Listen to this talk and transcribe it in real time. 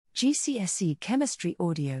GCSE Chemistry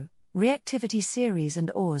Audio, Reactivity Series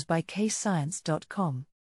and Ores by CaseScience.com.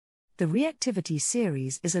 The reactivity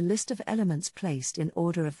series is a list of elements placed in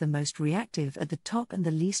order of the most reactive at the top and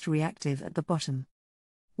the least reactive at the bottom.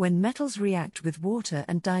 When metals react with water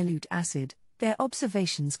and dilute acid, their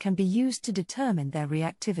observations can be used to determine their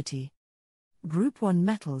reactivity. Group 1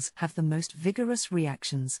 metals have the most vigorous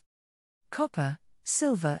reactions. Copper,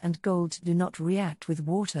 silver and gold do not react with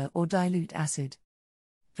water or dilute acid.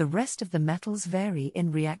 The rest of the metals vary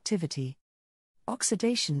in reactivity.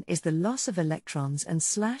 Oxidation is the loss of electrons and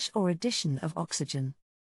 / or addition of oxygen.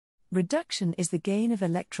 Reduction is the gain of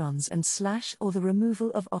electrons and / or the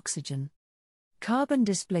removal of oxygen. Carbon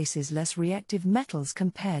displaces less reactive metals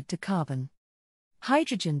compared to carbon.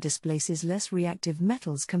 Hydrogen displaces less reactive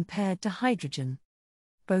metals compared to hydrogen.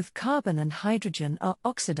 Both carbon and hydrogen are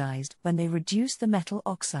oxidized when they reduce the metal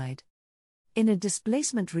oxide. In a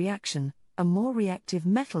displacement reaction, a more reactive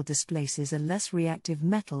metal displaces a less reactive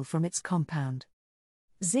metal from its compound.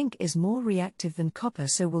 Zinc is more reactive than copper,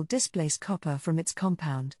 so will displace copper from its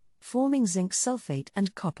compound, forming zinc sulfate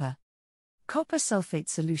and copper. Copper sulfate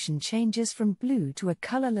solution changes from blue to a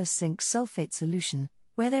colorless zinc sulfate solution,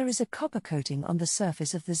 where there is a copper coating on the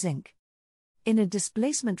surface of the zinc. In a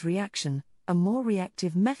displacement reaction, a more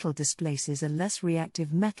reactive metal displaces a less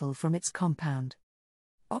reactive metal from its compound.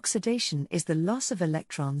 Oxidation is the loss of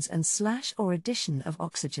electrons and / or addition of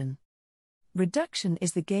oxygen. Reduction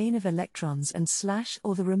is the gain of electrons and /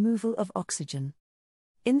 or the removal of oxygen.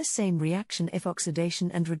 In the same reaction, if oxidation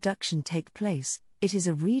and reduction take place, it is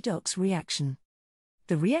a redox reaction.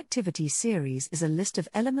 The reactivity series is a list of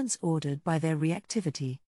elements ordered by their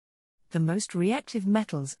reactivity. The most reactive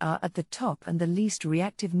metals are at the top and the least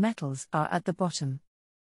reactive metals are at the bottom.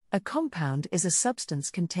 A compound is a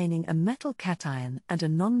substance containing a metal cation and a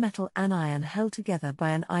non-metal anion held together by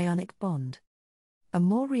an ionic bond. A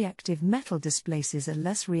more reactive metal displaces a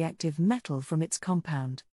less reactive metal from its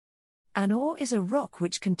compound. An ore is a rock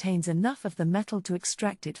which contains enough of the metal to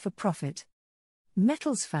extract it for profit.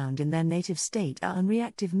 Metals found in their native state are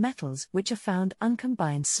unreactive metals which are found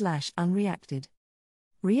uncombined / unreacted.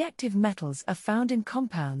 Reactive metals are found in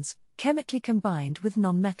compounds, chemically combined with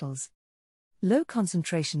nonmetals. Low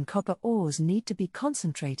concentration copper ores need to be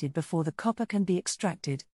concentrated before the copper can be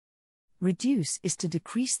extracted. Reduce is to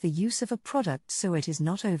decrease the use of a product so it is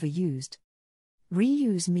not overused.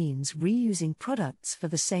 Reuse means reusing products for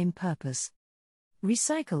the same purpose.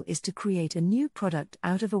 Recycle is to create a new product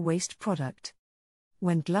out of a waste product.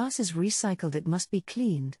 When glass is recycled, it must be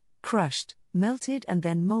cleaned, crushed, melted and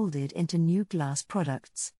then molded into new glass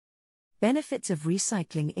products. Benefits of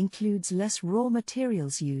recycling includes less raw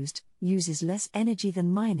materials used, uses less energy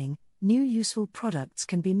than mining, new useful products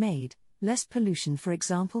can be made, less pollution, for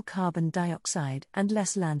example carbon dioxide, and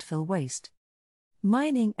less landfill waste.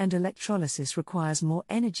 Mining and electrolysis requires more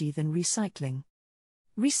energy than recycling.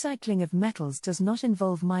 Recycling of metals does not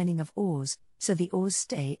involve mining of ores, so the ores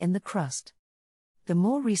stay in the crust. The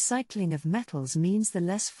more recycling of metals means the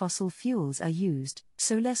less fossil fuels are used,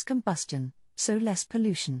 so less combustion, so less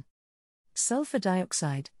pollution. Sulfur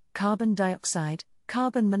dioxide, carbon dioxide,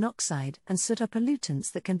 carbon monoxide and soot are pollutants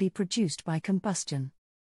that can be produced by combustion.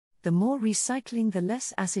 The more recycling, the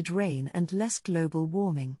less acid rain and less global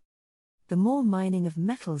warming. The more mining of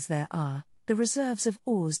metals there are, the reserves of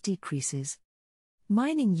ores decreases.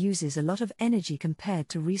 Mining uses a lot of energy compared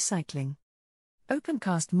to recycling.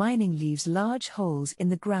 Opencast mining leaves large holes in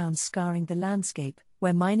the ground, scarring the landscape,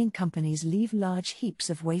 where mining companies leave large heaps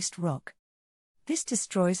of waste rock. This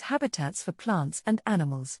destroys habitats for plants and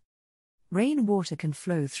animals. Rainwater can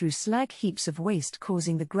flow through slag heaps of waste,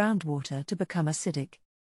 causing the groundwater to become acidic.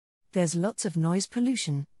 There's lots of noise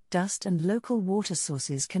pollution, dust and local water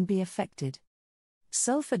sources can be affected.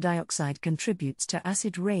 Sulfur dioxide contributes to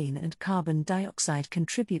acid rain and carbon dioxide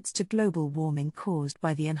contributes to global warming caused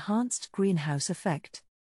by the enhanced greenhouse effect.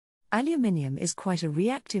 Aluminium is quite a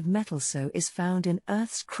reactive metal, so is found in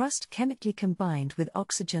Earth's crust chemically combined with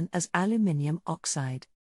oxygen as aluminium oxide.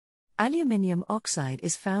 Aluminium oxide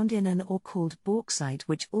is found in an ore called bauxite,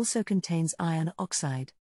 which also contains iron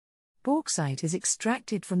oxide. Bauxite is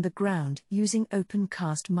extracted from the ground using open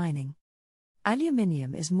cast mining.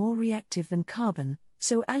 Aluminium is more reactive than carbon,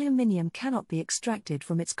 so aluminium cannot be extracted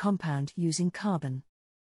from its compound using carbon.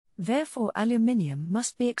 Therefore, aluminium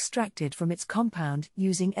must be extracted from its compound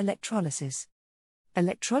using electrolysis.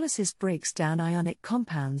 Electrolysis breaks down ionic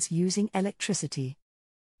compounds using electricity.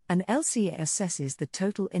 An LCA assesses the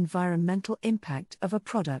total environmental impact of a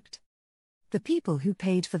product. The people who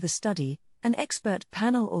paid for the study, an expert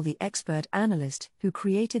panel or the expert analyst who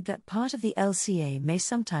created that part of the LCA, may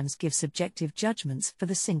sometimes give subjective judgments for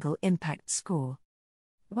the single impact score.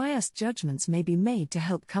 Biased judgments may be made to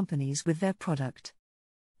help companies with their product.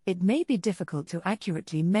 It may be difficult to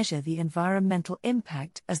accurately measure the environmental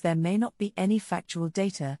impact as there may not be any factual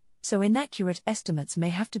data, so inaccurate estimates may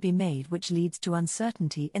have to be made, which leads to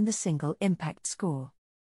uncertainty in the single impact score.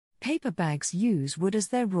 Paper bags use wood as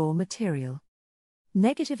their raw material.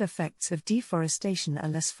 Negative effects of deforestation are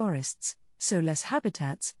less forests, so less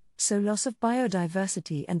habitats, so loss of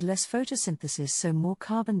biodiversity, and less photosynthesis, so more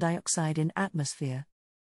carbon dioxide in atmosphere.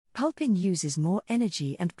 Pulping uses more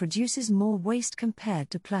energy and produces more waste compared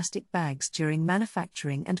to plastic bags during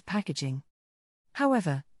manufacturing and packaging.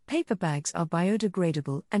 However, paper bags are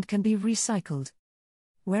biodegradable and can be recycled.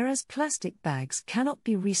 Whereas plastic bags cannot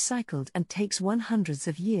be recycled and takes hundreds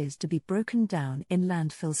of years to be broken down in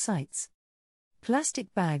landfill sites.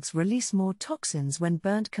 Plastic bags release more toxins when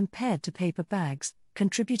burnt compared to paper bags,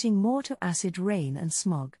 contributing more to acid rain and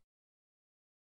smog.